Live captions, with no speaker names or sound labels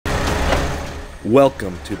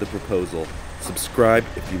Welcome to the proposal. Subscribe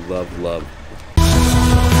if you love love.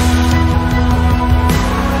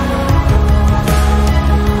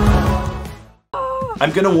 I'm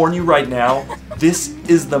gonna warn you right now, this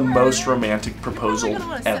is the most romantic proposal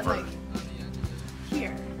ever.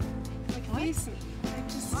 Here. Like, face me. Like,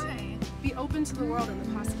 just be open to the world and the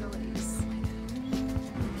possibilities.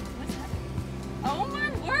 What's happening? Oh my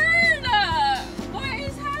word! What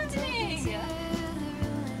is happening?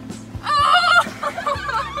 Oh!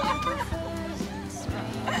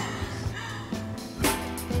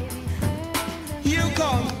 Here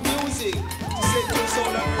comes music to set your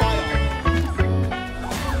soul on fire.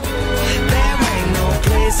 There ain't no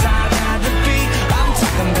place I'd rather be. I'm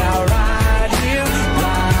talking about right here,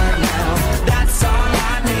 right now. That's all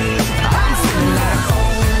I need. I'm feeling like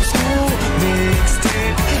old school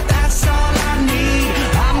mixtape. That's all I need.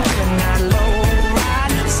 I'm getting that low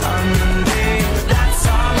ride Sunday. That's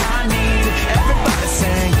all I need. Everybody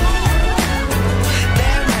sing.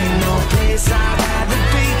 There ain't no place I'd rather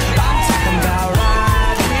be. I'm talking about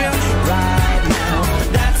right here, right now.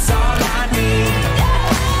 That's all I need.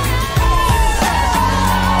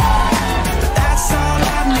 That's all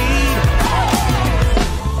I need.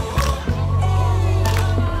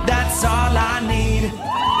 That's all I need.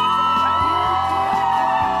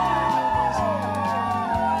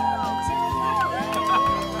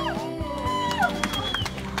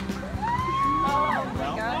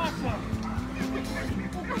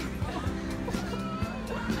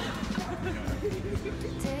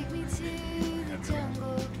 Take me to the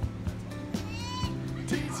jungle.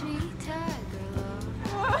 Teach me tiger love.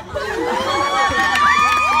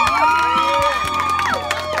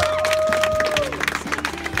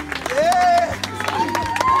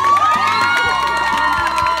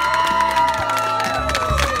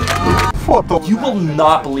 You will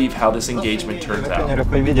not believe how this engagement turns out. Könyörök,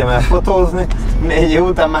 hogy vigyem el fotózni. 4 év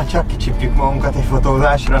után már csak kicsipjük magunkat egy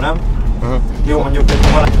fotózásra, nem? Jó, mondjuk,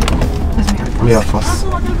 hogy van. Mi a fasz?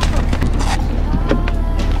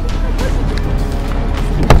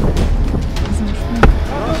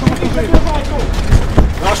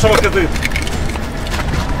 Lássam a kezét!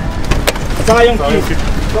 Szálljon ki!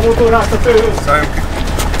 A motorrászt a főhöz! Szálljon ki!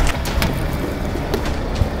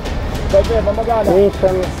 Fegyverben magának!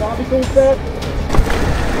 Éppen! Számítunk fel!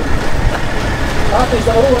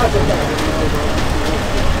 Átnézem a ruházatát!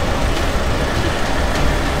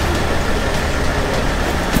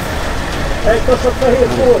 Egy tasat fehér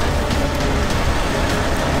volt!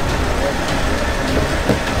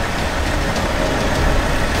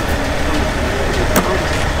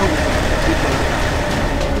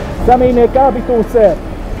 Személynél kábítószer!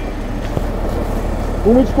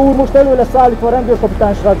 Gumicskó úr most elő lesz állítva a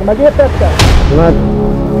rendőrkapitányságra, megértette? Meg.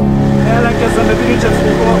 Ellenkezzem, mert birincset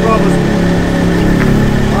fogok alkalmazni.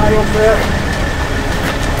 Álljon fel!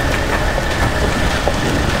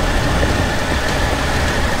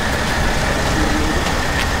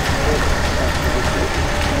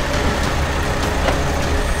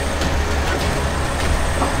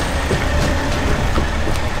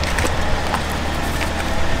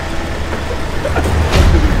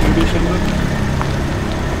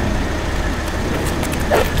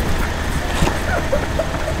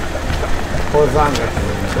 Hozzám.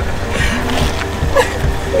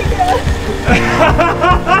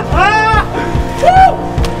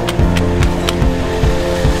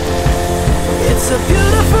 It's a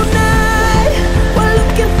beautiful night. We're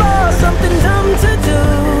looking for something dumb to do.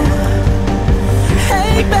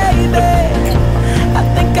 Hey baby, I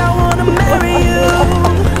think I wanna marry you.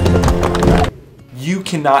 You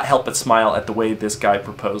cannot help but smile at the way this guy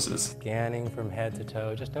proposes. Scanning from head to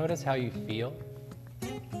toe, just notice how you feel.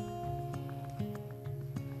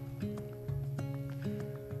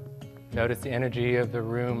 Notice the energy of the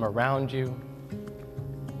room around you.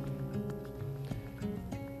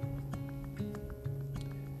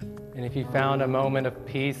 And if you found a moment of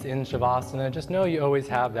peace in Shavasana, just know you always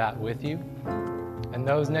have that with you. And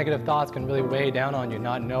those negative thoughts can really weigh down on you,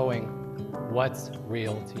 not knowing what's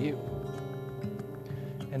real to you.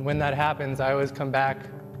 And when that happens, I always come back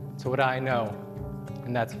to what I know,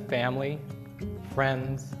 and that's family,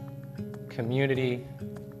 friends, community,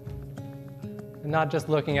 and not just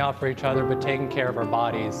looking out for each other, but taking care of our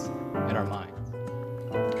bodies and our minds.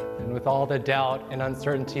 And with all the doubt and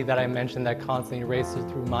uncertainty that I mentioned that constantly races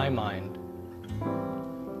through my mind,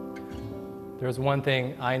 there's one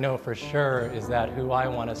thing I know for sure is that who I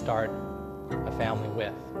want to start a family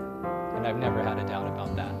with. And I've never had a doubt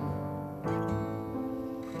about that.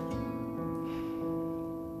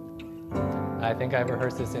 I think I've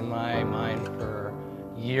rehearsed this in my mind for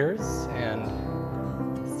years, and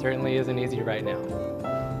certainly isn't easy right now.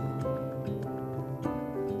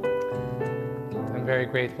 very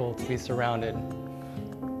grateful to be surrounded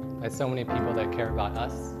by so many people that care about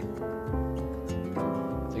us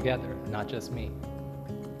together, not just me.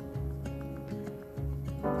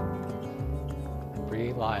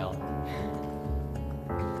 Bree Lyle,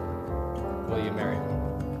 will you marry me?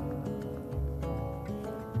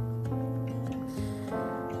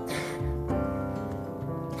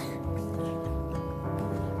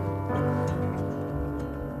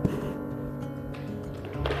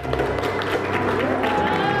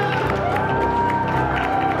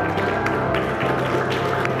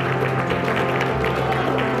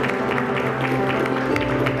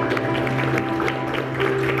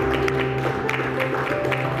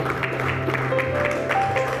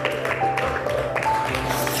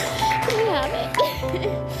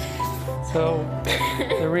 So,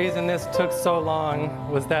 the reason this took so long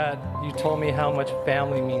was that you told me how much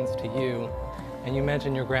family means to you, and you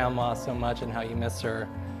mentioned your grandma so much and how you miss her.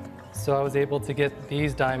 So I was able to get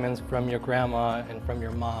these diamonds from your grandma and from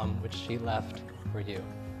your mom, which she left for you.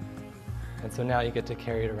 And so now you get to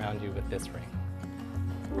carry it around you with this ring.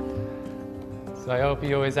 So I hope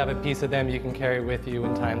you always have a piece of them you can carry with you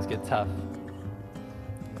when times get tough.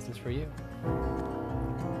 This is for you.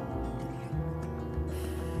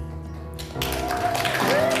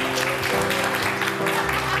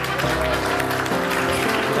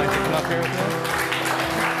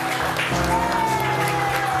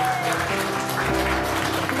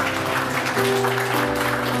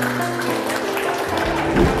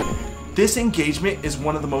 This engagement is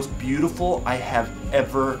one of the most beautiful I have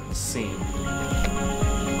ever seen. You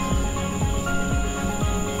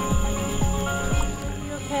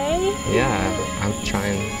okay? Yeah, I'm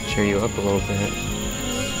trying to cheer you up a little bit.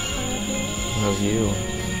 How's you?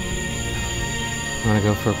 Want to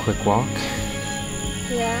go for a quick walk?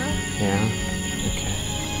 Yeah. Yeah? Okay.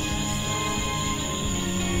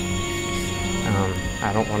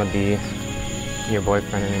 I don't want to be your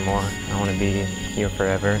boyfriend anymore. I want to be you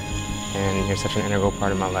forever. And you're such an integral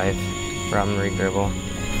part of my life. Robin Marie Gribble.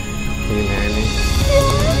 Will you marry me?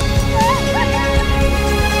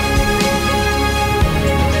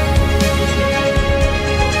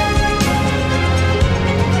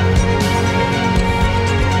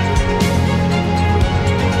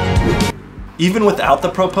 Even without the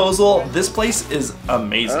proposal, this place is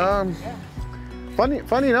amazing.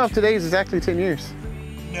 Funny enough, today is exactly 10 years.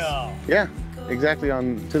 No. Yeah, exactly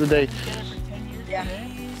on to the day. Yeah.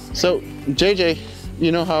 So, JJ,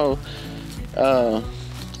 you know how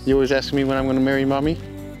you always ask me when I'm going to marry mommy?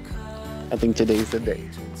 I think today's the day.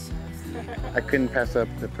 I couldn't pass up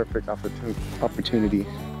the perfect opportunity.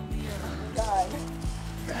 God.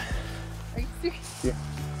 Are you serious? Yeah.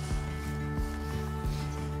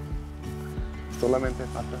 Solamente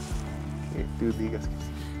falta que tú digas que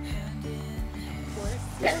sí.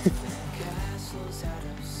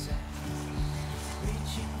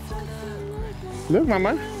 Look,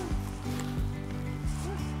 Mama.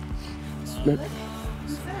 Look.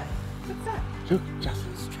 What's that? What's that? Look, just.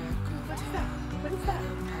 What's that? What is that?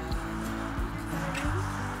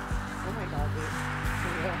 Oh my God, dude.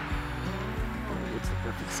 Oh, it's the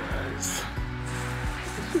perfect size.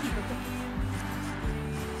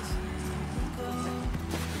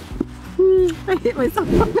 I hit myself.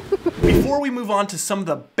 Before we move on to some of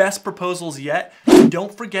the best proposals yet,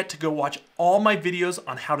 don't forget to go watch all my videos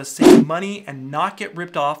on how to save money and not get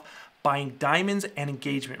ripped off buying diamonds and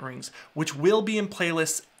engagement rings, which will be in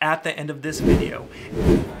playlists at the end of this video.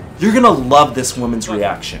 You're gonna love this woman's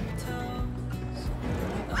reaction.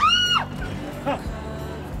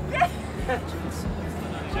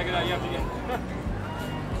 Check it out, you have to get...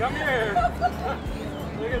 Come here!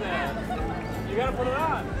 Look at that. You gotta put it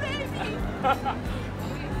on.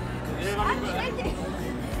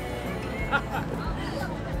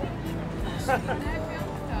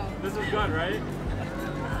 This is good, right?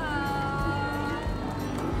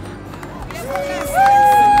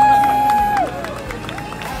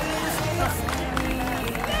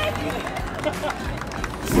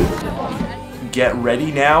 Get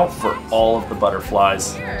ready now for all of the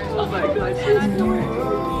butterflies. Oh my God.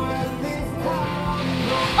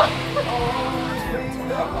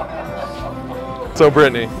 So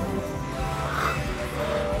Brittany,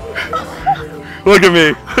 look at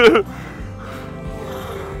me.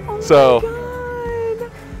 So,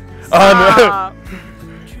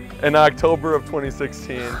 in October of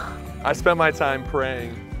 2016, I spent my time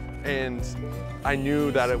praying, and I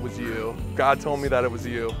knew that it was you. God told me that it was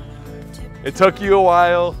you. It took you a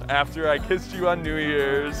while after I kissed you on New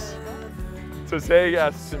Year's to say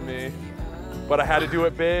yes to me, but I had to do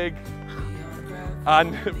it big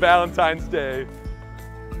on Valentine's Day.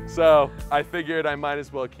 So I figured I might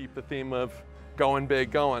as well keep the theme of going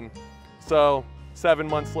big, going. So 7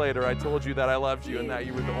 months later, I told you that I loved you and that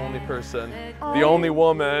you were the only person, the only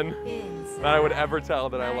woman that I would ever tell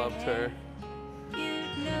that I loved her.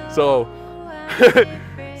 So,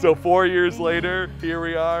 so 4 years later, here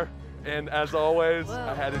we are. And as always,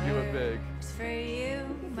 I had to do it big.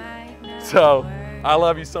 So, I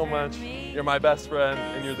love you so much. You're my best friend,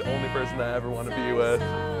 and you're the only person that I ever want to be with.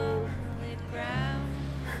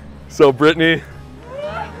 So, Brittany,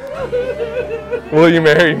 will you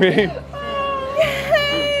marry me?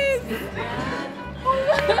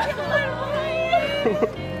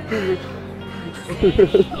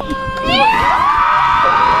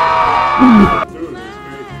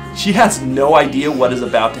 She has no idea what is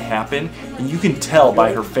about to happen, and you can tell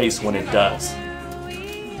by her face when it does.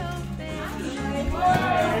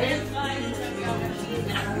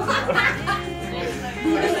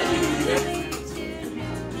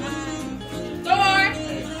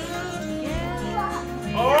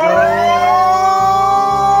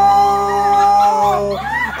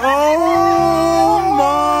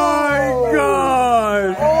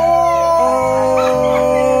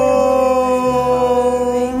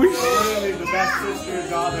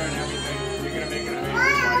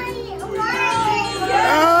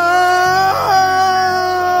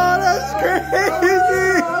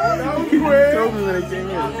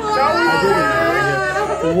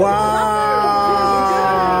 Wow!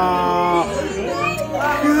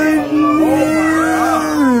 Goodness!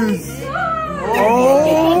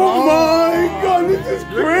 Oh my God, this is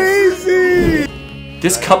crazy!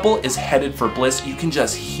 This couple is headed for bliss. You can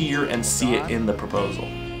just hear and see it in the proposal.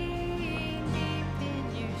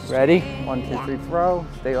 Ready? 1, 2, 3, throw.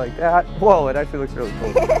 Stay like that. Whoa, it actually looks really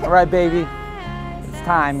cool. All right, baby. It's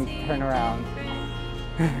time. Turn around.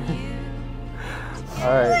 All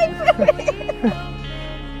right.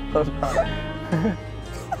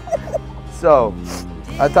 So,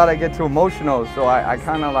 I thought I'd get too emotional, so I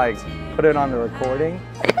kind of like put it on the recording.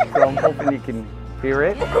 So I'm hoping you can hear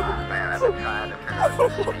it. Man, I've been trying to figure out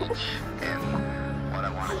this speech and what I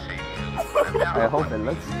want to say to you. I hope it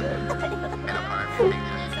looks good. And I'm trying to make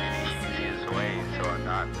this the easiest way so I'm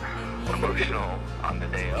not emotional on the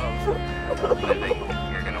day of. But I think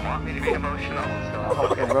you're going to want me to be emotional. So I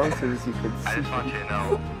hope in roses you could see. I just want you to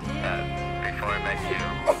know that before I met you,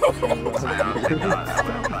 I honestly thought I would have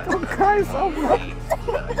found Don't cry so much.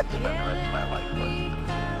 that I could spend the rest of my life with.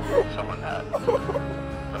 Someone that,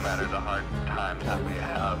 no matter the hard times that we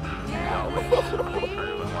have, we always pull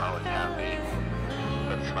through and we're always happy.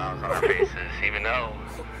 Put smiles on our faces, even though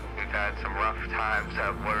we've had some rough times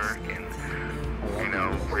at work and, you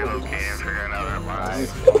know, relocating, figuring out our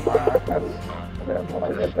lives. When I'm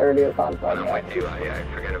with you, I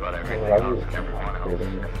forget about everything else and everyone else.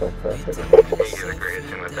 You're the greatest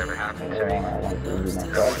thing that's ever happened to me. I want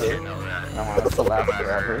you to know that. I want us to laugh No matter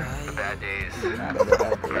forever. the bad days, no matter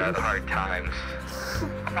the hard times,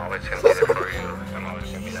 I'm always going to be there for you. I'm always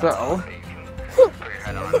going to be there So, so you can put your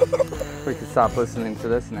head on. we can stop listening to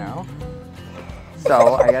this now.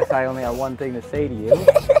 So, I guess I only have one thing to say to you.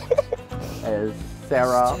 Is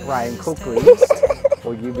Sarah Ryan Coakley,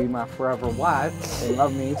 will you be my forever wife and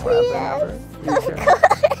love me forever and ever? You sure?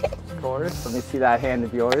 Of course. Let me see that hand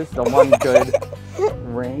of yours. The one good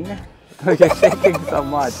ring. You're shaking so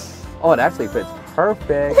much. Oh, it actually fits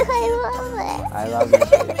perfect. I love it. I love you,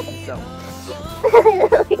 baby, so much.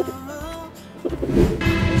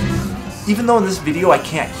 Even though in this video I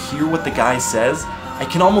can't hear what the guy says, I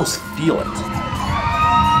can almost feel it.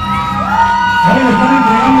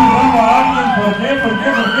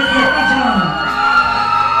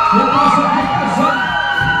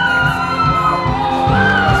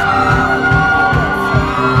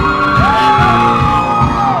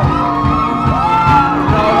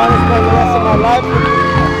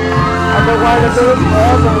 I've been wanting to do this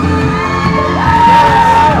forever.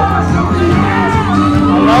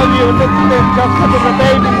 I love you. This is just because a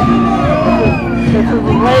baby. This is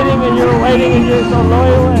waiting and you're waiting and you're so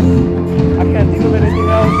loyal and I can't think of anything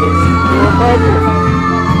else. You're perfect.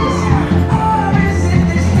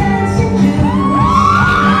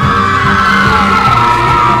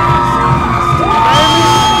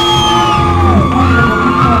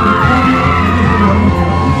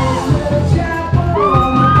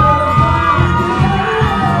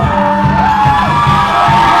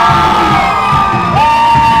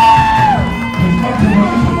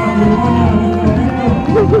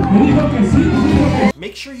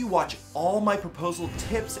 Make sure you watch all my proposal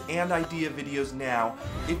tips and idea videos now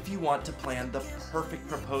if you want to plan the perfect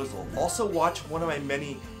proposal. Also watch one of my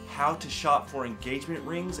many how to shop for engagement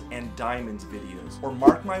rings and diamonds videos. Or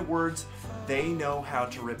mark my words, they know how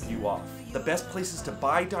to rip you off. The best places to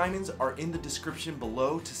buy diamonds are in the description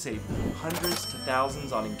below to save hundreds to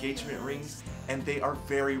thousands on engagement rings, and they are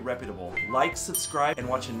very reputable. Like, subscribe, and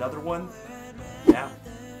watch another one